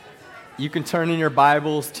You can turn in your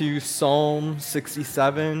Bibles to Psalm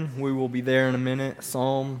 67. We will be there in a minute.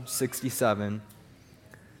 Psalm 67.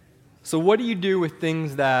 So what do you do with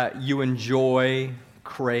things that you enjoy,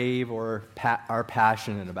 crave, or are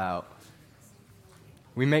passionate about?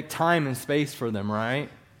 We make time and space for them, right?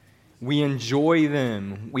 We enjoy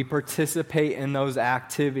them. We participate in those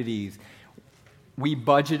activities. We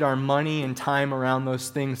budget our money and time around those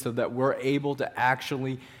things so that we're able to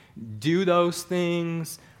actually do those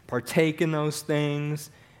things, partake in those things,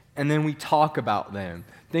 and then we talk about them.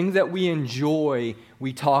 Things that we enjoy,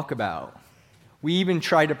 we talk about. We even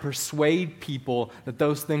try to persuade people that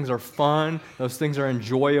those things are fun, those things are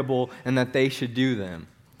enjoyable, and that they should do them.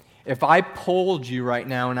 If I polled you right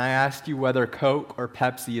now and I asked you whether Coke or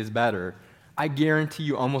Pepsi is better, I guarantee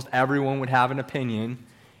you almost everyone would have an opinion,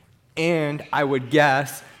 and I would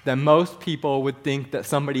guess that most people would think that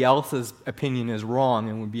somebody else's opinion is wrong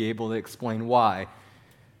and would be able to explain why.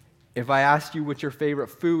 If I asked you what your favorite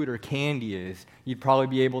food or candy is, you'd probably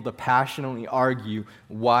be able to passionately argue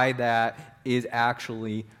why that is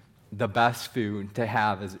actually the best food to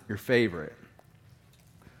have as your favorite.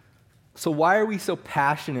 So why are we so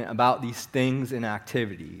passionate about these things and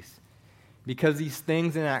activities? Because these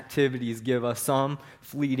things and activities give us some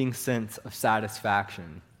fleeting sense of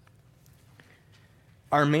satisfaction.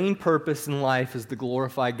 Our main purpose in life is to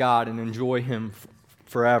glorify God and enjoy Him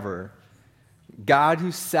forever. God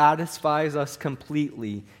who satisfies us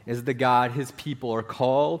completely is the God His people are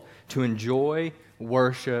called to enjoy,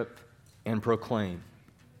 worship, and proclaim.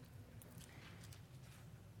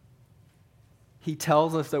 He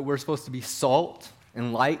tells us that we're supposed to be salt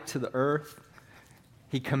and light to the earth.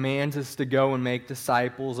 He commands us to go and make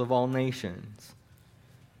disciples of all nations.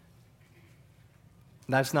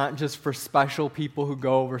 That's not just for special people who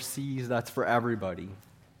go overseas, that's for everybody.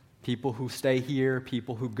 People who stay here,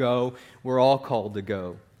 people who go, we're all called to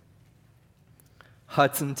go.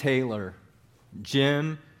 Hudson Taylor,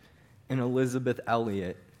 Jim and Elizabeth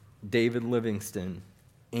Elliot, David Livingston,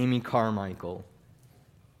 Amy Carmichael,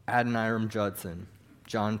 Adoniram Judson,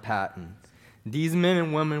 John Patton. These men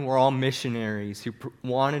and women were all missionaries who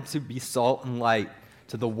wanted to be salt and light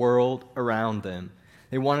to the world around them.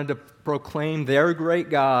 They wanted to proclaim their great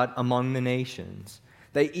God among the nations.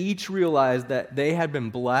 They each realized that they had been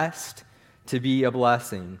blessed to be a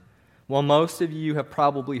blessing. While most of you have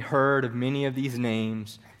probably heard of many of these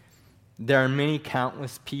names, there are many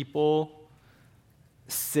countless people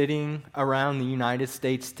sitting around the United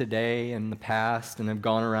States today and the past and have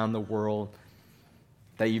gone around the world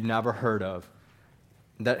that you've never heard of,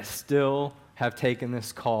 that still have taken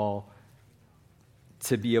this call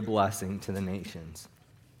to be a blessing to the nations.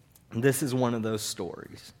 And this is one of those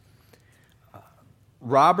stories.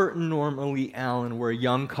 Robert and Norma Lee Allen were a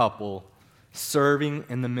young couple serving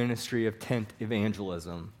in the ministry of tent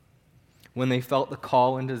evangelism when they felt the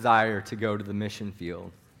call and desire to go to the mission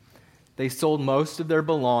field. They sold most of their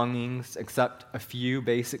belongings, except a few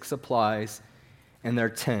basic supplies, and their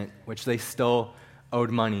tent, which they still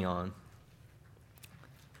owed money on.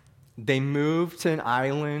 They moved to an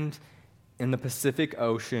island in the Pacific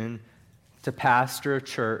Ocean to pastor a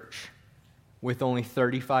church with only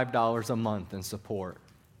 $35 a month in support.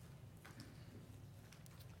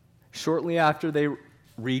 Shortly after they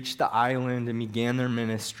reached the island and began their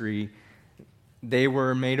ministry, they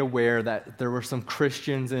were made aware that there were some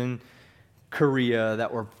Christians in Korea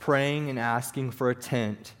that were praying and asking for a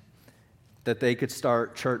tent that they could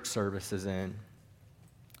start church services in.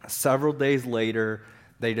 Several days later,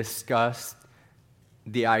 they discussed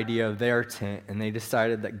the idea of their tent, and they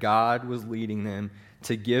decided that God was leading them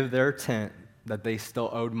to give their tent that they still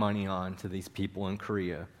owed money on to these people in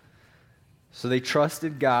Korea. So they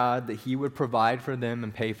trusted God that He would provide for them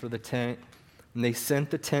and pay for the tent, and they sent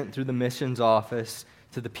the tent through the missions office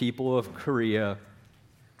to the people of Korea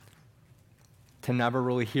to never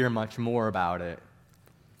really hear much more about it.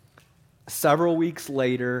 Several weeks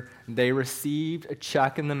later, they received a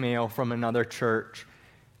check in the mail from another church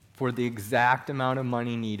for the exact amount of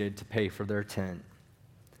money needed to pay for their tent.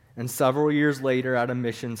 And several years later, at a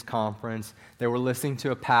missions conference, they were listening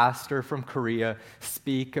to a pastor from Korea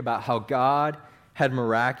speak about how God had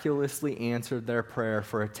miraculously answered their prayer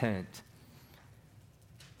for a tent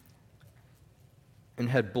and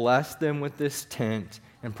had blessed them with this tent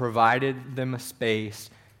and provided them a space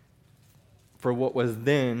for what was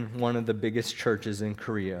then one of the biggest churches in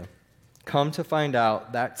Korea. Come to find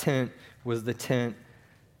out, that tent was the tent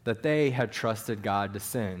that they had trusted God to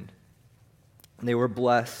send. They were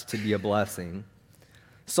blessed to be a blessing.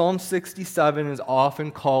 Psalm 67 is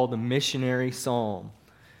often called a missionary psalm.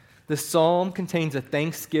 The psalm contains a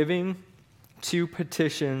thanksgiving, two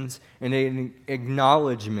petitions, and an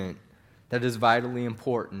acknowledgement that is vitally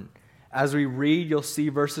important. As we read, you'll see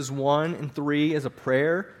verses 1 and 3 as a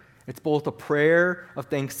prayer. It's both a prayer of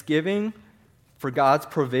thanksgiving for God's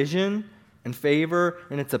provision and favor,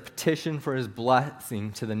 and it's a petition for his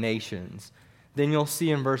blessing to the nations. Then you'll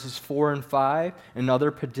see in verses 4 and 5 another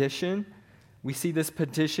petition. We see this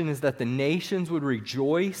petition is that the nations would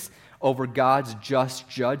rejoice over God's just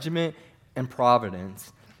judgment and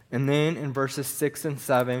providence. And then in verses 6 and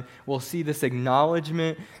 7, we'll see this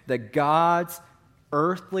acknowledgement that God's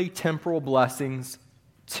earthly temporal blessings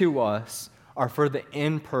to us are for the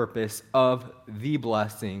end purpose of the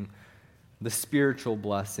blessing, the spiritual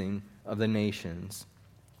blessing of the nations.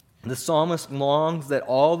 The psalmist longs that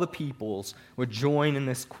all the peoples would join in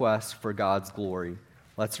this quest for God's glory.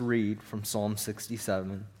 Let's read from Psalm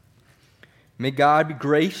 67. May God be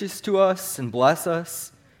gracious to us and bless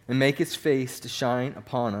us and make his face to shine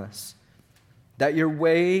upon us, that your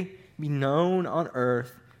way be known on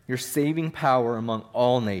earth, your saving power among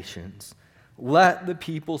all nations. Let the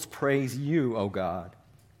peoples praise you, O God.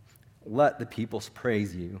 Let the peoples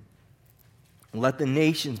praise you. Let the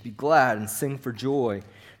nations be glad and sing for joy,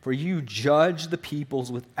 for you judge the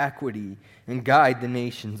peoples with equity and guide the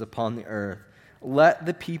nations upon the earth. Let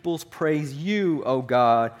the peoples praise you, O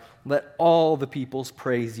God. Let all the peoples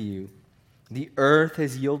praise you. The earth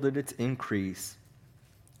has yielded its increase.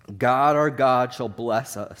 God, our God, shall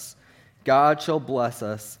bless us. God shall bless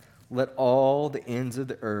us. Let all the ends of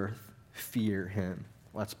the earth fear him.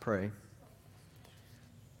 Let's pray.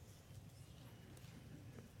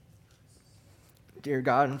 Dear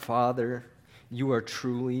God and Father, you are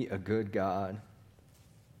truly a good God.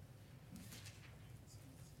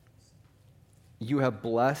 You have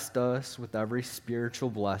blessed us with every spiritual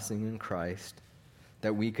blessing in Christ,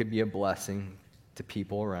 that we could be a blessing to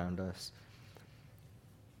people around us.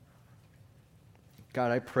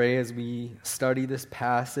 God, I pray as we study this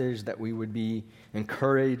passage that we would be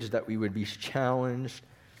encouraged, that we would be challenged,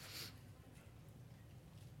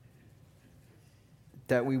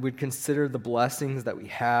 that we would consider the blessings that we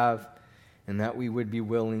have, and that we would be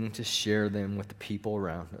willing to share them with the people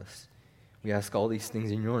around us. We ask all these things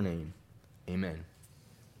in your name. Amen.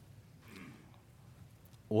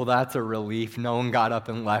 Well, that's a relief. No one got up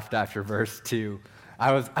and left after verse 2.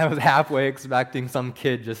 I was halfway expecting some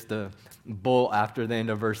kid just to bolt after the end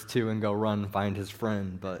of verse 2 and go run and find his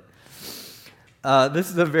friend. But this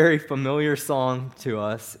is a very familiar song to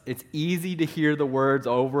us. It's easy to hear the words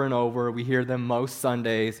over and over. We hear them most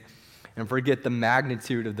Sundays and forget the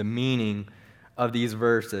magnitude of the meaning of these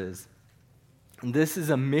verses. And this is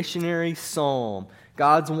a missionary psalm.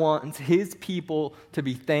 God wants his people to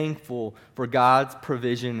be thankful for God's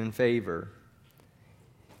provision and favor.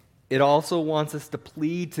 It also wants us to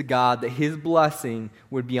plead to God that his blessing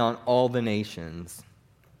would be on all the nations.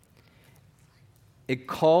 It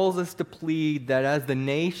calls us to plead that as the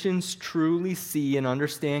nations truly see and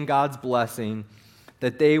understand God's blessing,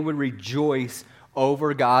 that they would rejoice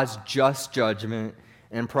over God's just judgment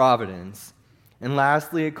and providence. And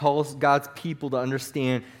lastly, it calls God's people to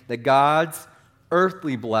understand that God's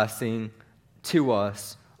earthly blessing to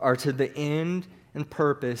us are to the end and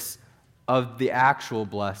purpose of the actual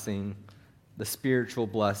blessing, the spiritual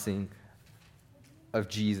blessing of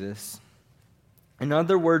Jesus. In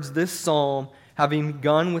other words, this psalm, having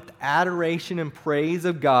begun with adoration and praise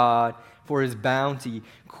of God for his bounty,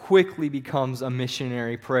 quickly becomes a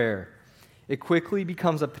missionary prayer. It quickly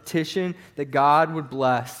becomes a petition that God would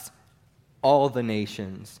bless all the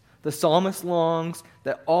nations. The psalmist longs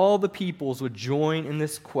that all the peoples would join in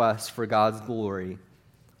this quest for God's glory.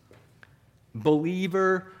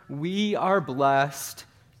 Believer, we are blessed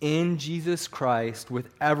in Jesus Christ with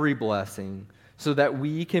every blessing so that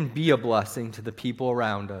we can be a blessing to the people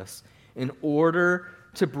around us in order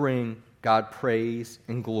to bring God praise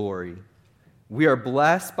and glory. We are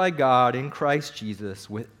blessed by God in Christ Jesus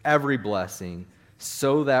with every blessing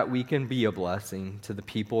so that we can be a blessing to the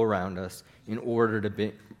people around us in order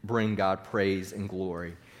to bring God praise and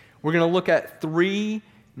glory. We're going to look at three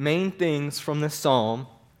main things from this psalm.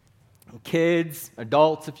 Kids,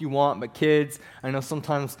 adults if you want, but kids, I know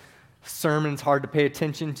sometimes sermon's hard to pay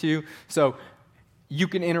attention to, so you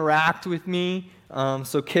can interact with me.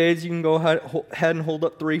 So kids, you can go ahead and hold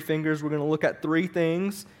up three fingers. We're going to look at three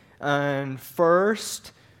things. And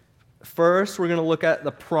first, we're going to look at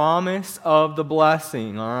the promise of the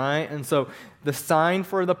blessing, all right? And so the sign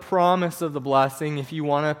for the promise of the blessing, if you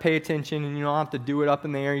want to pay attention and you don't have to do it up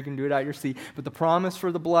in the air, you can do it at your seat. But the promise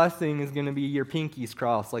for the blessing is going to be your pinkies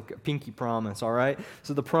crossed, like a pinky promise, all right?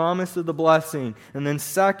 So the promise of the blessing. And then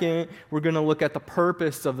second, we're going to look at the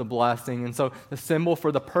purpose of the blessing. And so the symbol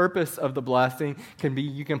for the purpose of the blessing can be,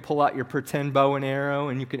 you can pull out your pretend bow and arrow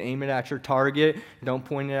and you can aim it at your target. Don't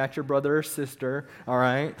point it at your brother or sister, all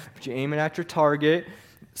right? But you aim it at your target.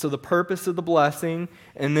 So the purpose of the blessing.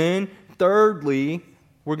 And then thirdly,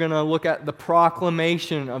 we're going to look at the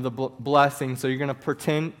proclamation of the blessing. So you're going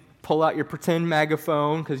to pull out your pretend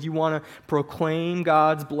megaphone because you want to proclaim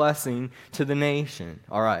God's blessing to the nation.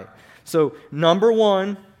 All right. So number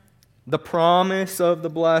one, the promise of the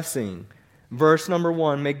blessing. Verse number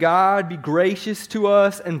 1, may God be gracious to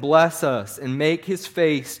us and bless us and make his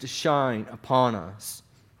face to shine upon us.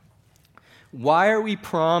 Why are we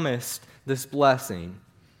promised this blessing?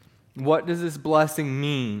 What does this blessing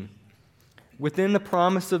mean? Within the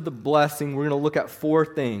promise of the blessing, we're going to look at 4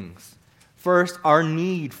 things. First, our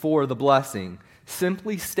need for the blessing.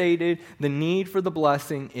 Simply stated, the need for the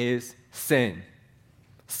blessing is sin.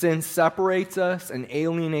 Sin separates us and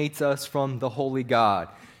alienates us from the holy God.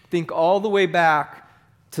 Think all the way back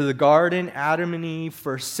to the garden. Adam and Eve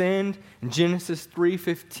first sinned. In Genesis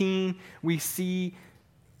 3:15, we see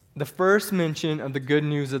the first mention of the good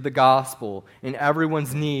news of the gospel and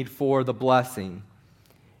everyone's need for the blessing.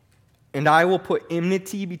 And I will put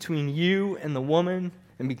enmity between you and the woman,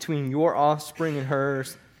 and between your offspring and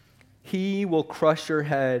hers. He will crush your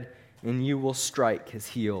head, and you will strike his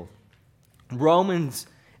heel. Romans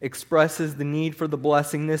expresses the need for the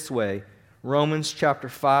blessing this way. Romans chapter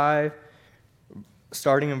 5,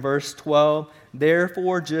 starting in verse 12.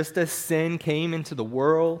 Therefore, just as sin came into the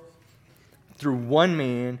world through one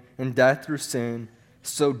man, and death through sin,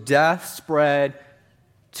 so death spread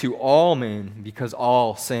to all men because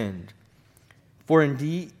all sinned.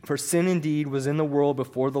 For sin indeed was in the world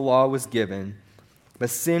before the law was given, but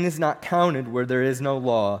sin is not counted where there is no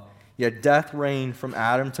law. Yet death reigned from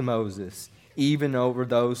Adam to Moses, even over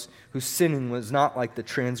those whose sinning was not like the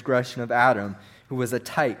transgression of Adam, who was a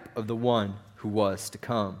type of the one who was to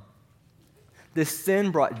come. This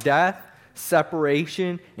sin brought death,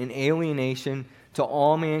 separation, and alienation to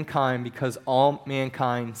all mankind because all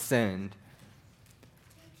mankind sinned.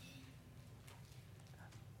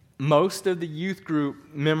 Most of the youth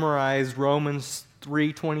group memorized Romans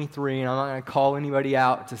 3:23, and I'm not going to call anybody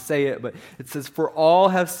out to say it, but it says, for all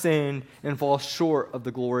have sinned and fall short of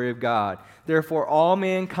the glory of God. Therefore, all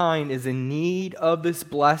mankind is in need of this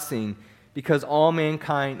blessing because all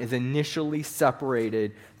mankind is initially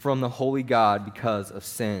separated from the holy God because of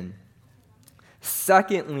sin.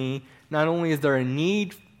 Secondly, not only is there a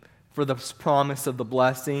need for the promise of the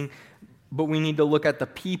blessing, but we need to look at the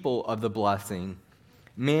people of the blessing.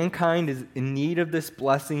 Mankind is in need of this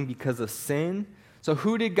blessing because of sin. So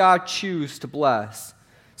who did God choose to bless?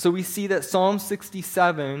 So we see that Psalm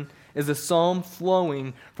 67 is a psalm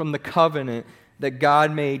flowing from the covenant that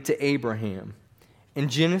God made to Abraham. In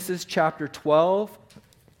Genesis chapter 12,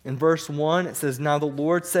 in verse 1, it says, now the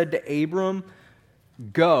Lord said to Abram,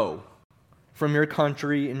 go from your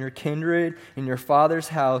country and your kindred and your father's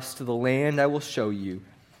house to the land I will show you.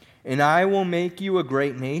 And I will make you a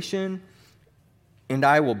great nation, and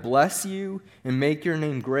I will bless you and make your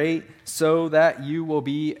name great so that you will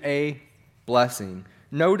be a blessing.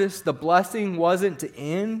 Notice the blessing wasn't to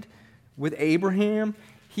end with Abraham.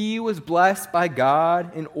 He was blessed by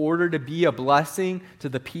God in order to be a blessing to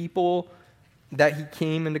the people that he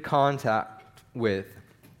came into contact with.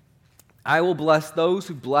 I will bless those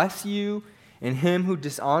who bless you, and him who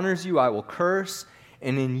dishonors you I will curse,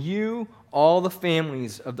 and in you all the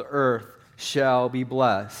families of the earth shall be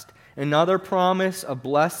blessed. Another promise of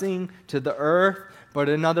blessing to the earth, but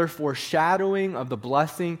another foreshadowing of the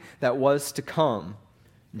blessing that was to come,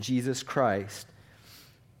 Jesus Christ.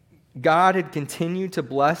 God had continued to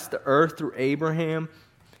bless the earth through Abraham.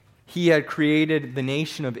 He had created the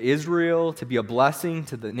nation of Israel to be a blessing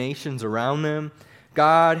to the nations around them.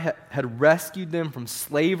 God had rescued them from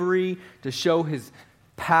slavery to show his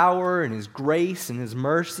power and his grace and his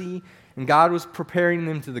mercy. And God was preparing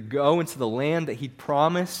them to go into the land that he'd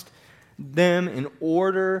promised them in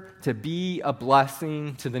order to be a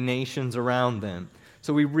blessing to the nations around them.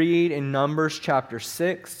 So we read in Numbers chapter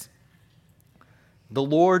 6, the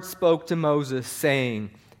Lord spoke to Moses,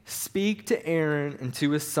 saying, speak to Aaron and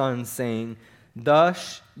to his sons, saying,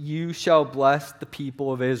 thus you shall bless the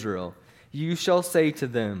people of Israel. You shall say to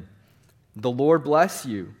them, the Lord bless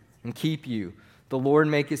you and keep you. The Lord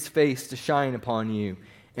make his face to shine upon you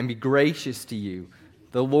and be gracious to you.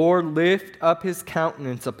 The Lord lift up his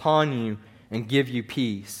countenance upon you and give you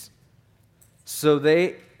peace. So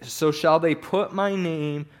shall they put my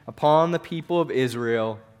name upon the people of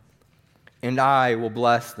Israel, and I will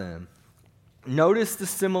bless them. Notice the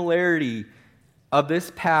similarity of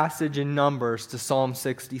this passage in Numbers to Psalm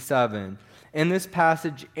 67. In this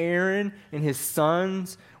passage, Aaron and his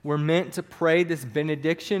sons were meant to pray this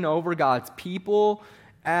benediction over God's people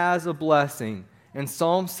as a blessing. In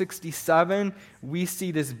Psalm 67, we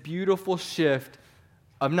see this beautiful shift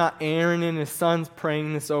of not Aaron and his sons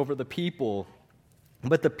praying this over the people,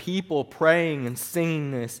 but the people praying and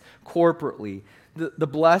singing this corporately. The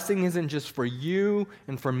blessing isn't just for you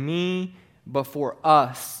and for me, but for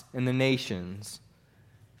us and the nations.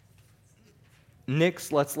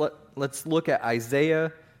 Next, let's look at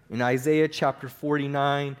Isaiah. In Isaiah chapter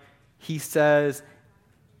 49, he says,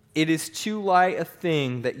 "It is too light a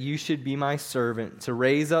thing that you should be my servant, to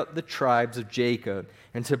raise up the tribes of Jacob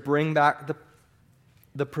and to bring back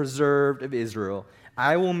the preserved of Israel.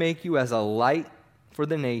 I will make you as a light for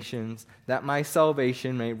the nations, that my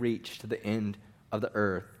salvation may reach to the end of the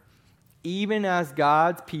earth." Even as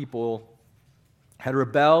God's people had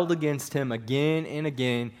rebelled against him again and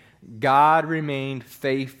again, God remained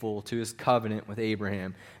faithful to his covenant with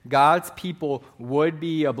Abraham. God's people would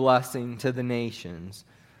be a blessing to the nations.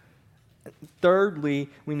 Thirdly,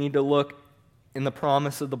 we need to look in the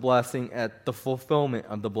promise of the blessing at the fulfillment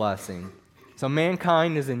of the blessing. So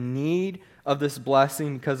mankind is in need of this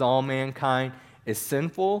blessing because all mankind is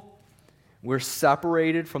sinful. We're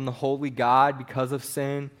separated from the holy God because of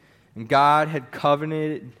sin. And God had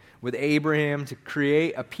covenanted with Abraham to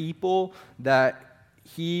create a people that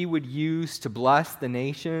he would use to bless the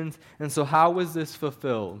nations. And so how was this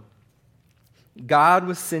fulfilled? God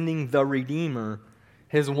was sending the Redeemer,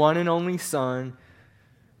 his one and only Son,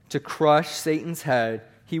 to crush Satan's head.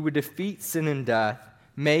 He would defeat sin and death,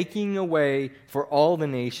 making a way for all the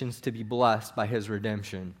nations to be blessed by his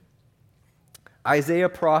redemption. Isaiah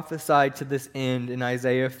prophesied to this end in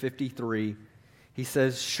Isaiah 53. He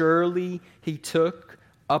says, "Surely he took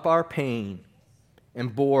up our pain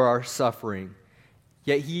and bore our suffering.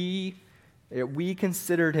 Yet we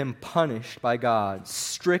considered him punished by God,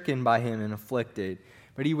 stricken by him and afflicted.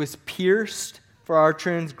 But he was pierced for our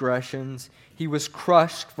transgressions. He was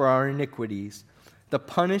crushed for our iniquities. The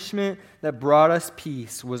punishment that brought us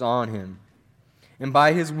peace was on him, and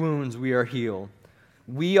by his wounds we are healed.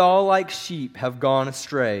 We all like sheep have gone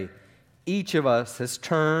astray. Each of us has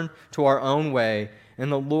turned to our own way,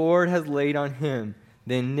 and the Lord has laid on him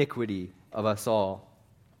the iniquity of us all."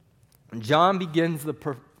 John begins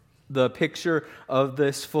the picture of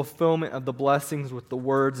this fulfillment of the blessings with the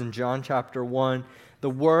words in John chapter 1. "The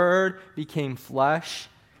Word became flesh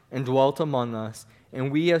and dwelt among us,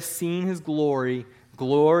 and we have seen his glory,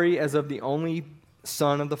 glory as of the only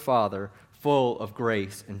Son of the Father, full of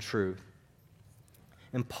grace and truth."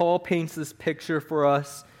 And Paul paints this picture for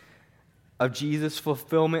us of Jesus'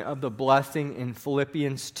 fulfillment of the blessing in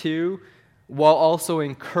Philippians 2, while also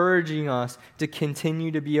encouraging us to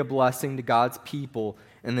continue to be a blessing to God's people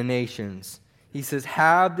and the nations. He says,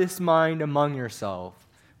 "Have this mind among yourself."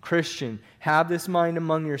 Christian, have this mind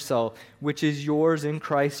among yourself, which is yours in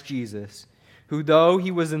Christ Jesus, who though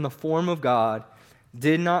he was in the form of God,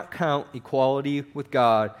 did not count equality with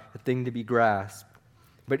God a thing to be grasped,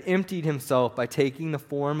 but emptied himself by taking the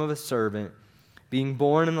form of a servant, being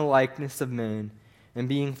born in the likeness of men, and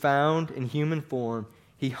being found in human form,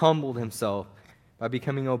 he humbled himself by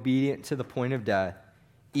becoming obedient to the point of death,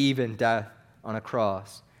 even death on a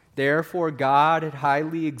cross. Therefore God had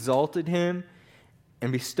highly exalted him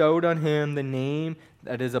and bestowed on him the name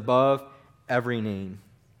that is above every name,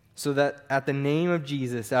 so that at the name of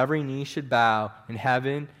Jesus every knee should bow in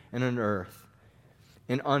heaven and on earth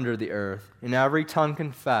and under the earth, and every tongue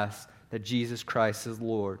confess that Jesus Christ is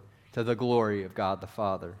Lord, to the glory of God the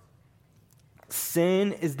Father.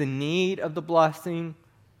 Sin is the need of the blessing.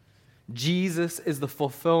 Jesus is the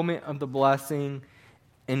fulfillment of the blessing.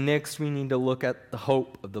 And next we need to look at the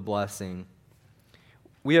hope of the blessing.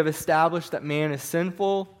 We have established that man is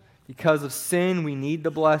sinful. Because of sin, we need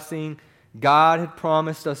the blessing. God had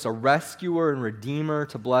promised us a rescuer and redeemer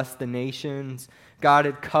to bless the nations. God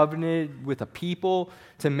had covenanted with a people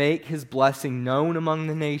to make his blessing known among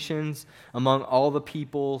the nations, among all the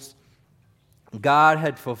peoples. God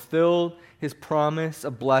had fulfilled his promise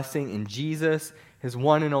of blessing in Jesus, his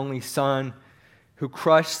one and only Son, who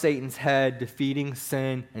crushed Satan's head, defeating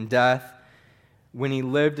sin and death when he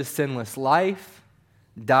lived a sinless life,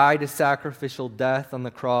 died a sacrificial death on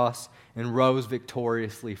the cross, and rose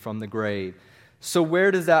victoriously from the grave. So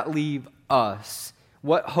where does that leave us?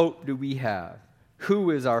 What hope do we have?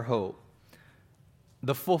 Who is our hope?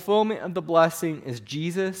 The fulfillment of the blessing is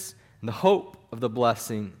Jesus, and the hope of the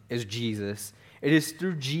blessing is Jesus. It is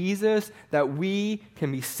through Jesus that we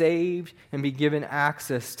can be saved and be given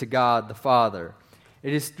access to God the Father.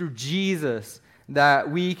 It is through Jesus that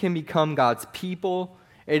we can become God's people.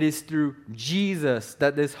 It is through Jesus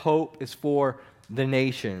that this hope is for the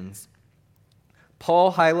nations.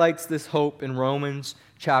 Paul highlights this hope in Romans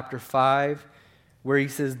chapter 5, where he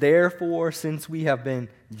says, "Therefore, since we have been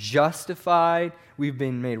justified, we've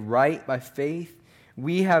been made right by faith,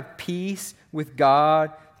 we have peace with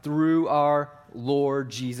God through our Lord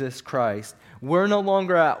Jesus Christ." We're no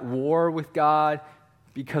longer at war with God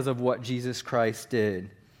because of what Jesus Christ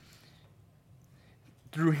did.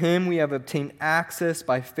 Through him we have obtained access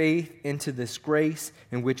by faith into this grace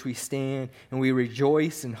in which we stand, and we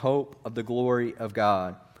rejoice in hope of the glory of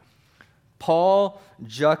God. Paul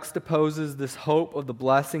juxtaposes this hope of the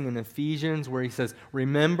blessing in Ephesians where he says,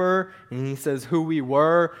 remember, and he says who we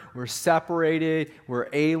were. We're separated, we're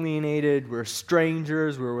alienated, we're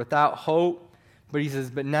strangers, we're without hope. But he says,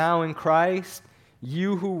 but now in Christ,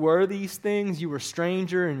 you who were these things, you were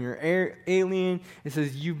stranger and you're alien. It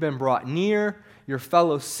says you've been brought near, your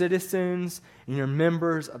fellow citizens, and you're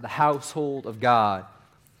members of the household of God.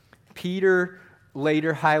 Peter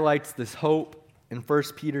later highlights this hope in 1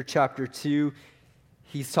 Peter chapter 2.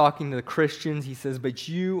 He's talking to the Christians. He says, but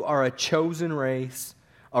you are a chosen race,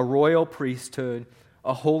 a royal priesthood,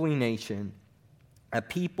 a holy nation, a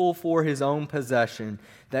people for his own possession,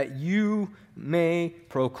 that you may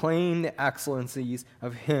proclaim the excellencies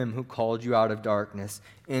of him who called you out of darkness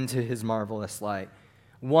into his marvelous light.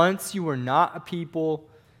 Once you were not a people,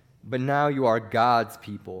 but now you are God's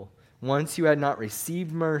people. Once you had not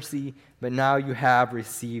received mercy, but now you have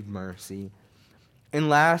received mercy. And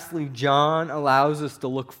lastly, John allows us to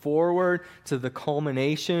look forward to the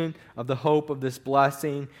culmination of the hope of this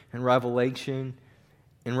blessing in Revelation.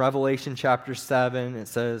 In Revelation chapter 7, it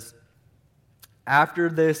says, after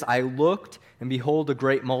this I looked, and behold, a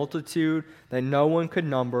great multitude that no one could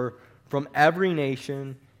number, from every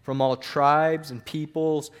nation, from all tribes and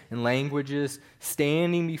peoples and languages,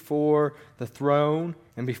 standing before the throne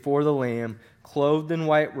and before the Lamb, clothed in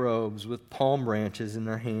white robes with palm branches in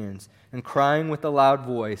their hands, and crying with a loud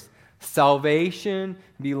voice, salvation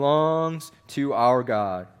belongs to our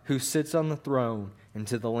God, who sits on the throne, and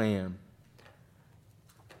to the Lamb.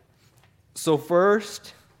 So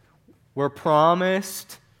first, we're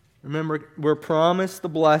promised the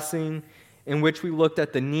blessing, in which we looked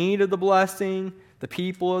at the need of the blessing, the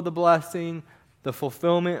people of the blessing, the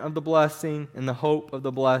fulfillment of the blessing, and the hope of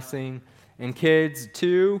the blessing. And kids,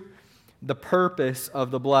 too, the purpose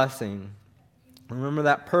of the blessing. Remember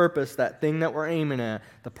that purpose, that thing that we're aiming at,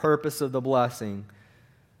 the purpose of the blessing.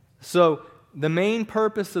 So the main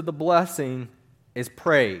purpose of the blessing is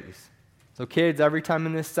praise. So kids, every time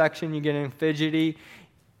in this section you get in fidgety,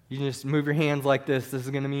 you can just move your hands like this. This is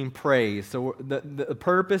going to mean praise. So the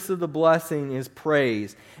purpose of the blessing is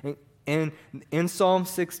praise. And in Psalm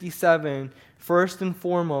 67, first and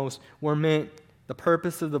foremost, the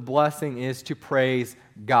purpose of the blessing is to praise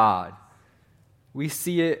God. We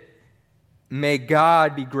see it, may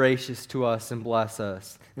God be gracious to us and bless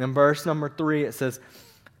us. And in verse number 3, it says,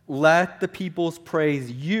 let the peoples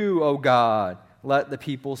praise you, O God. Let the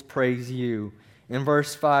peoples praise you. In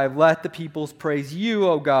verse 5, let the peoples praise you,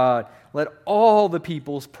 O God. Let all the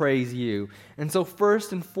peoples praise you. And so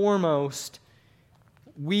first and foremost,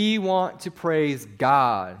 we want to praise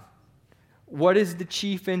God. What is the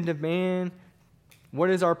chief end of man? What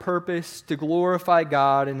is our purpose? To glorify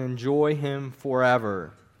God and enjoy him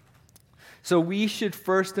forever. So we should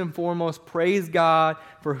first and foremost praise God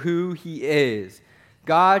for who he is.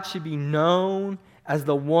 God should be known as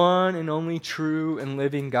the one and only true and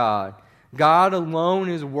living God. God alone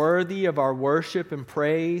is worthy of our worship and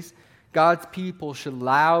praise. God's people should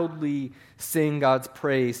loudly sing God's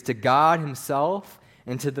praise to God himself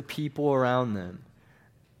and to the people around them.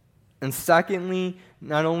 And secondly,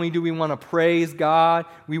 not only do we want to praise God,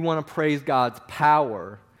 we want to praise God's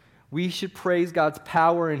power. We should praise God's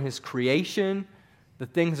power in his creation, the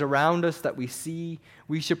things around us that we see.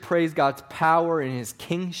 We should praise God's power in his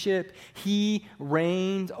kingship. He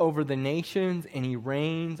reigns over the nations, and he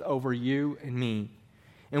reigns over you and me.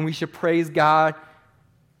 And we should praise God's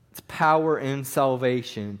power in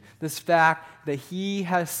salvation. This fact that he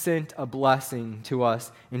has sent a blessing to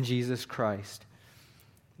us in Jesus Christ.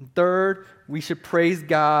 Third, we should praise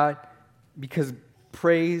God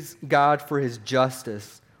for his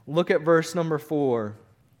justice. Look at verse number 4.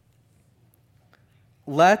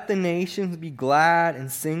 Let the nations be glad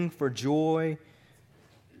and sing for joy,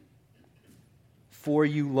 for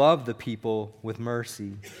you love the people with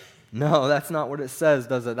mercy. No, that's not what it says,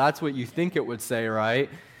 does it? That's what you think it would say, right?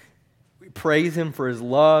 We praise him for his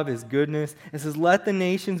love, his goodness. It says, let the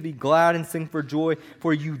nations be glad and sing for joy,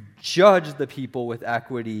 for you judge the people with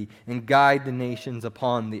equity and guide the nations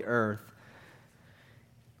upon the earth.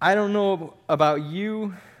 I don't know about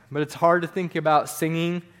you, but it's hard to think about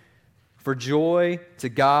singing for joy to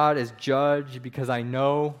God as judge because I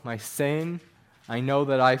know my sin. I know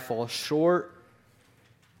that I fall short.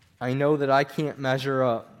 I know that I can't measure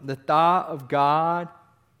up. The thought of God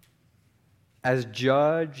as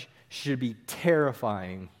judge should be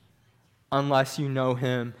terrifying unless you know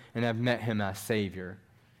him and have met him as Savior.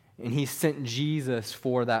 And he sent Jesus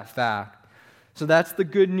for that fact. So that's the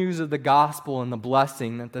good news of the gospel and the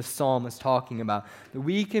blessing that this psalm is talking about. That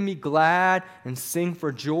we can be glad and sing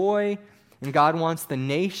for joy, and God wants the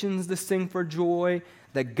nations to sing for joy,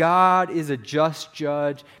 that God is a just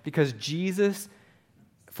judge because Jesus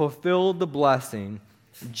fulfilled the blessing.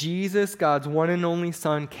 Jesus, God's one and only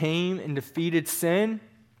Son, came and defeated sin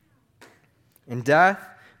and death,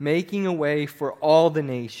 making a way for all the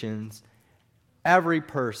nations, every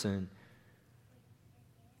person,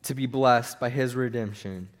 to be blessed by his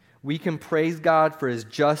redemption. We can praise God for his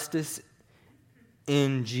justice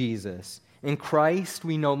in Jesus. In Christ,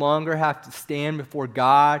 we no longer have to stand before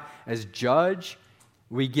God as judge.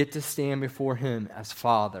 We get to stand before him as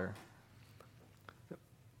Father.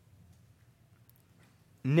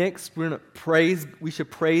 Next, we should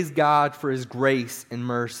praise God for his grace and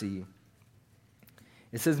mercy.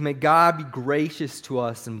 It says, may God be gracious to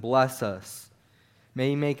us and bless us. May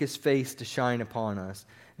he make his face to shine upon us.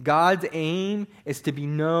 God's aim is to be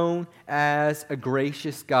known as a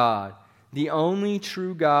gracious God, the only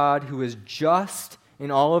true God who is just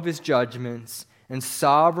in all of his judgments and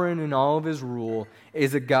sovereign in all of his rule,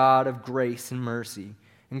 is a God of grace and mercy.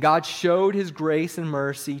 And God showed his grace and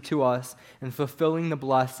mercy to us in fulfilling the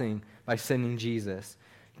blessing by sending Jesus.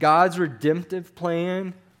 God's redemptive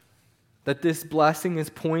plan that this blessing is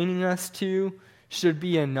pointing us to should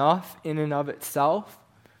be enough in and of itself.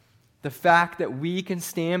 The fact that we can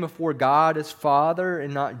stand before God as Father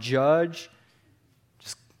and not judge,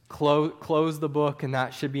 just close the book and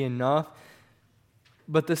that should be enough.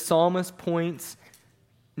 But the psalmist points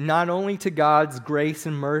not only to God's grace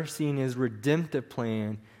and mercy in his redemptive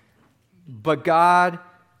plan, but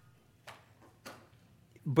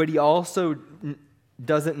he also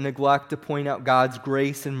doesn't neglect to point out God's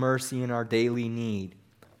grace and mercy in our daily need.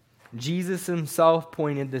 Jesus himself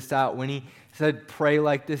pointed this out when he said, pray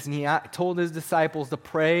like this, and he told his disciples to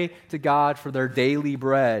pray to God for their daily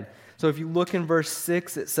bread. So if you look in verse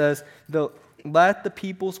 6, it says, let the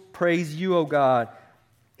peoples praise you, O God.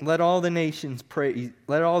 Let all the nations praise,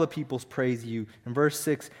 let all the peoples praise you. In verse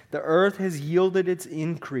 6, the earth has yielded its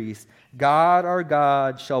increase. God, our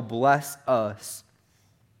God, shall bless us.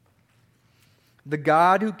 The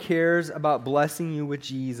God who cares about blessing you with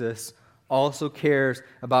Jesus also cares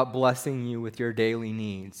about blessing you with your daily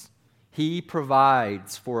needs. He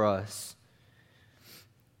provides for us.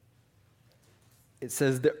 It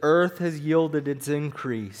says, the earth has yielded its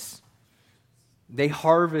increase. They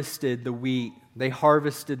harvested the wheat. They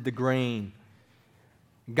harvested the grain.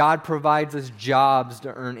 God provides us jobs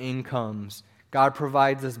to earn incomes. God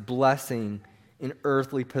provides us blessing in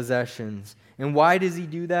earthly possessions. And why does he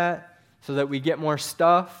do that? So that we get more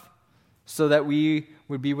stuff? So that we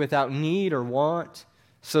would be without need or want?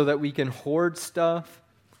 So that we can hoard stuff?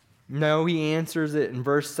 No, he answers it in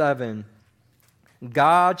verse 7.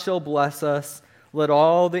 God shall bless us. Let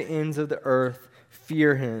all the ends of the earth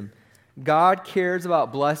fear him. God cares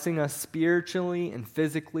about blessing us spiritually and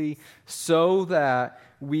physically so that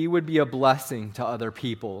we would be a blessing to other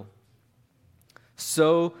people.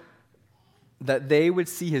 So that they would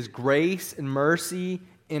see his grace and mercy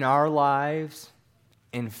in our lives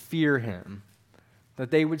and fear him.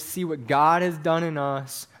 That they would see what God has done in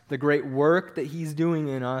us, the great work that he's doing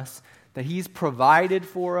in us, that he's provided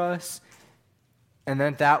for us, and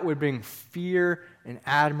that would bring fear and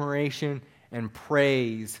admiration and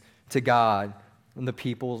praise to God and the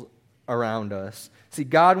people around us. See,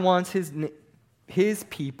 God wants his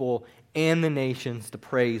people and the nations to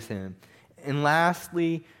praise him. And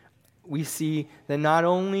lastly, we see that not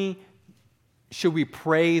only should we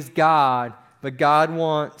praise God, but God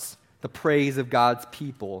wants the praise of God's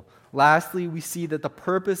people. Lastly, we see that the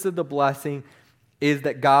purpose of the blessing is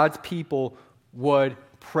that God's people would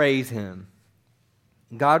praise him.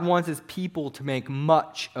 God wants his people to make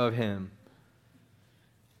much of him.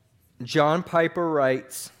 John Piper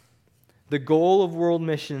writes, the goal of world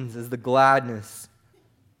missions is the gladness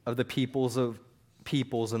of the peoples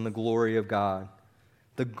and the glory of God.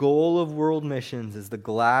 The goal of world missions is the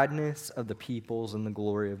gladness of the peoples and the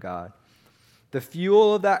glory of God. The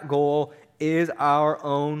fuel of that goal is our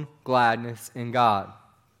own gladness in God.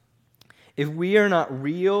 If we are not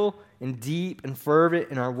real and deep and fervent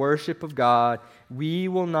in our worship of God, we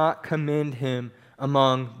will not commend him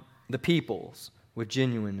among the peoples with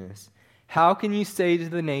genuineness. How can you say to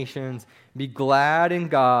the nations, be glad in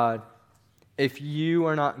God, if you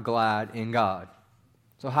are not glad in God?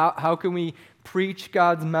 So how can we preach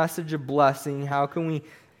God's message of blessing? How can we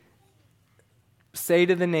say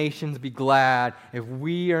to the nations, be glad, if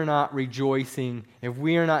we are not rejoicing, if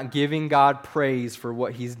we are not giving God praise for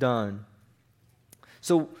what he's done?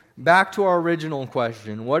 So back to our original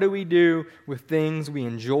question, what do we do with things we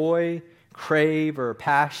enjoy, crave, or are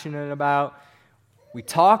passionate about? We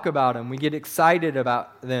talk about them, we get excited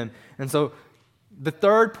about them. And so the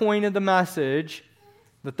third point of the message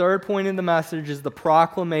is the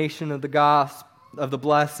proclamation of the gospel, of the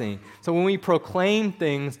blessing. So when we proclaim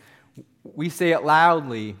things, we say it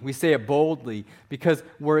loudly, we say it boldly, because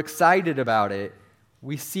we're excited about it.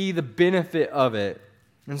 We see the benefit of it.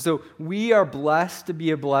 And so we are blessed to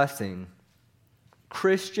be a blessing.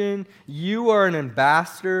 Christian, you are an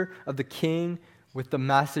ambassador of the King with the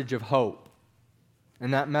message of hope.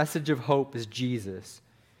 And that message of hope is Jesus.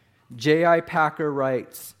 J.I. Packer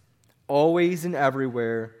writes, always and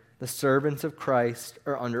everywhere, the servants of Christ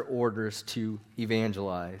are under orders to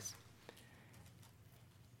evangelize.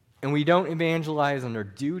 And we don't evangelize under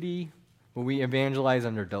duty, but we evangelize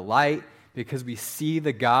under delight because we see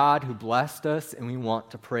the God who blessed us and we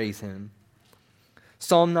want to praise him.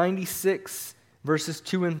 Psalm 96, verses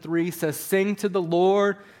 2 and 3 says, sing to the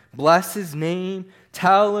Lord, bless his name,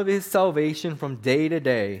 tell of his salvation from day to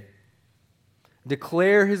day.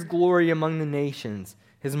 Declare his glory among the nations,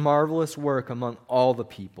 his marvelous work among all the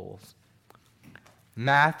peoples.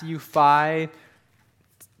 Matthew 5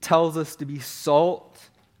 tells us to be salt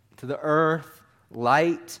to the earth,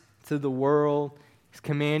 light to the world. He's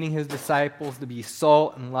commanding his disciples to be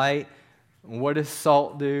salt and light. And what does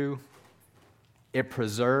salt do? It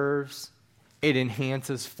preserves. It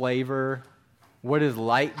enhances flavor. What does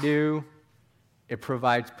light do? It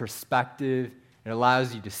provides perspective. It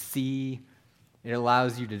allows you to see. It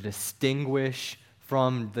allows you to distinguish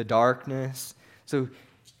from the darkness. So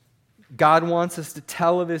God wants us to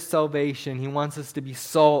tell of his salvation. He wants us to be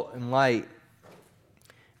salt and light.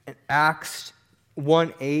 In Acts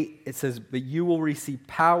 1:8, it says, but you will receive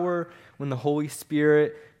power when the Holy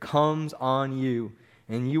Spirit comes on you,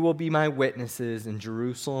 and you will be my witnesses in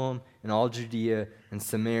Jerusalem and all Judea and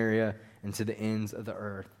Samaria and to the ends of the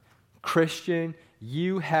earth. Christian,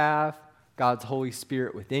 you have God's Holy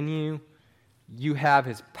Spirit within you. You have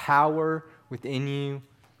his power within you.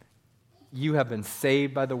 You have been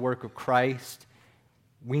saved by the work of Christ.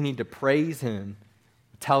 We need to praise him,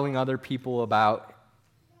 telling other people about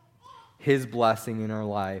his blessing in our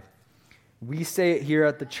life. We say it here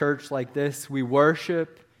at the church like this: we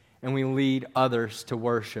worship and we lead others to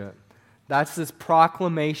worship. That's this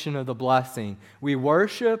proclamation of the blessing. We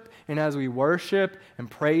worship, and as we worship and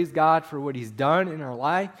praise God for what he's done in our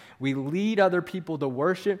life, we lead other people to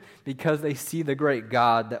worship because they see the great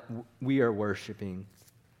God that we are worshiping.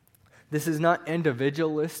 This is not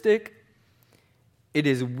individualistic. It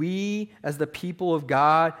is we as the people of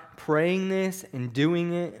God praying this and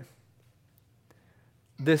doing it.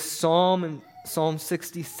 This psalm in Psalm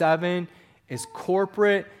 67 is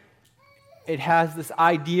corporate. It has this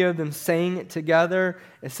idea of them saying it together.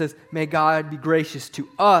 It says, may God be gracious to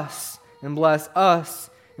us and bless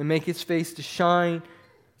us and make his face to shine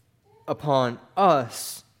upon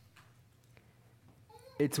us.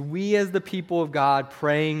 It's we as the people of God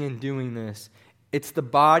praying and doing this. It's the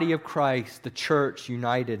body of Christ, the church,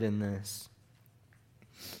 united in this.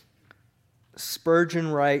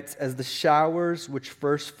 Spurgeon writes, as the showers which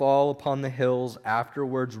first fall upon the hills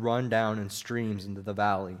afterwards run down in streams into the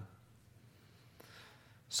valley.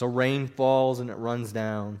 So rain falls and it runs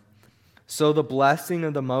down. So the blessing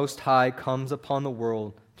of the Most High comes upon the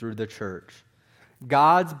world through the church.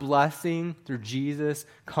 God's blessing through Jesus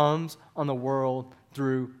comes on the world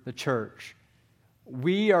through the church.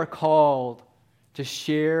 We are called to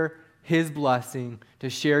share his blessing, to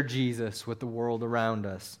share Jesus with the world around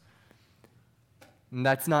us. And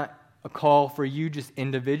that's not a call for you just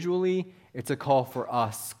individually, it's a call for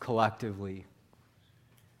us collectively.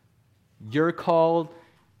 You're called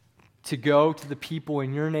to go to the people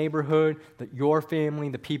in your neighborhood, your family,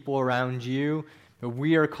 the people around you, but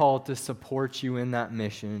we are called to support you in that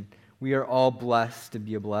mission. We are all blessed to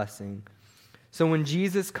be a blessing. So when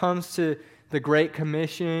Jesus comes to the Great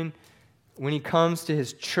Commission, when he comes to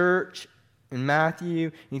his church in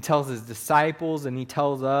Matthew, he tells his disciples and he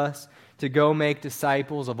tells us to go make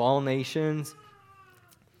disciples of all nations,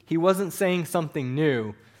 He wasn't saying something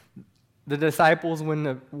new. The disciples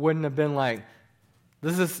wouldn't have been like,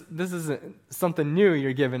 this is something new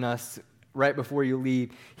you're giving us right before you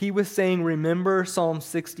leave. He was saying, remember Psalm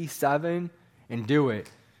 67 and do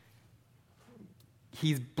it.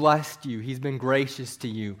 He's blessed you. He's been gracious to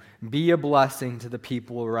you. Be a blessing to the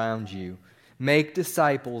people around you. Make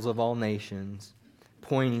disciples of all nations,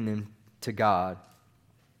 pointing them to God.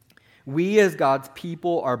 We as God's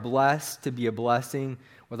people are blessed to be a blessing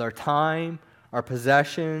with our time, our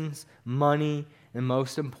possessions, money, and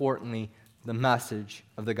most importantly, the message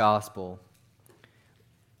of the gospel.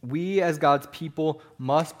 We as God's people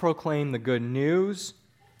must proclaim the good news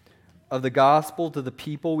of the gospel to the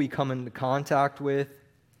people we come into contact with,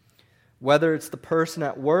 whether it's the person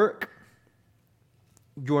at work,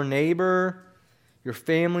 your neighbor, your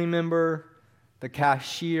family member, the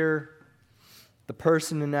cashier, the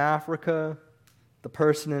person in Africa, the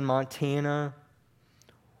person in Montana,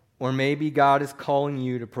 or maybe God is calling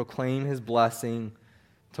you to proclaim His blessing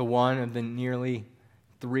to one of the nearly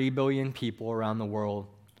 3 billion people around the world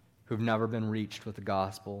who've never been reached with the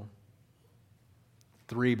gospel.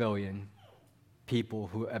 3 billion people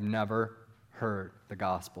who have never heard the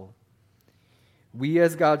gospel. We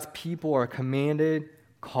as God's people are commanded,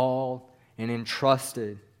 called, and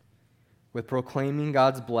entrusted with proclaiming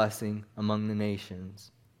God's blessing among the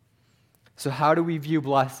nations. So how do we view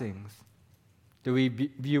blessings? Do we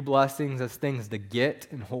view blessings as things to get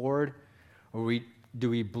and hoard? Or do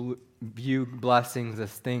we view blessings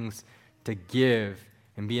as things to give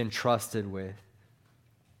and be entrusted with?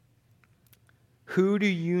 Who do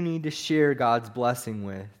you need to share God's blessing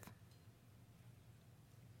with?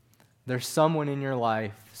 There's someone in your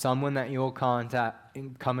life, someone that you'll come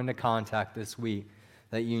into contact this week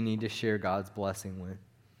that you need to share God's blessing with.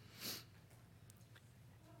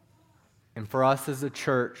 And for us as a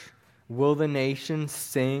church, will the nations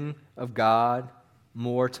sing of God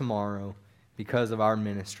more tomorrow because of our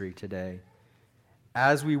ministry today?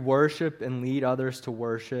 As we worship and lead others to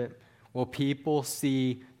worship, will people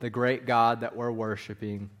see the great God that we're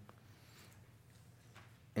worshiping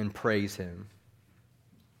and praise Him?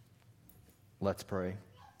 Let's pray.